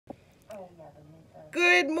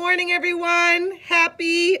Good morning, everyone.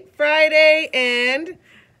 Happy Friday and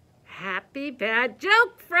Happy Bad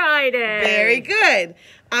Joke Friday. Very good.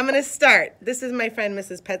 I'm going to start. This is my friend,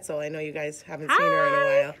 Mrs. Petzel. I know you guys haven't seen her in a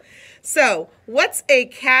while. So, what's a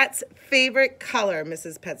cat's favorite color,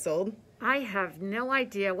 Mrs. Petzel? I have no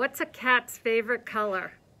idea. What's a cat's favorite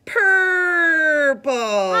color? Purple.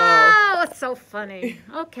 Oh, it's so funny.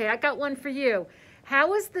 Okay, I got one for you.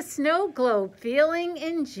 How is the snow globe feeling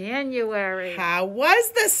in January? How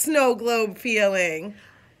was the snow globe feeling?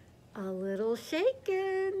 A little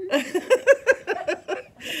shaken.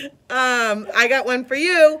 I got one for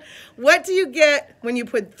you. What do you get when you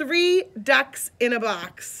put 3 ducks in a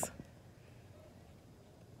box?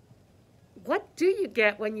 What do you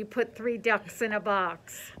get when you put 3 ducks in a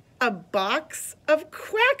box? A box of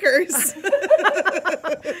crackers.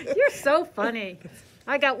 You're so funny.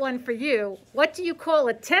 I got one for you. What do you call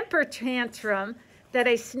a temper tantrum that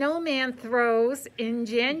a snowman throws in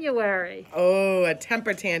January? Oh, a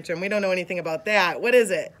temper tantrum. We don't know anything about that. What is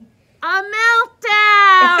it? A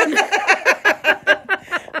meltdown!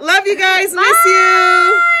 Love you guys. Miss you.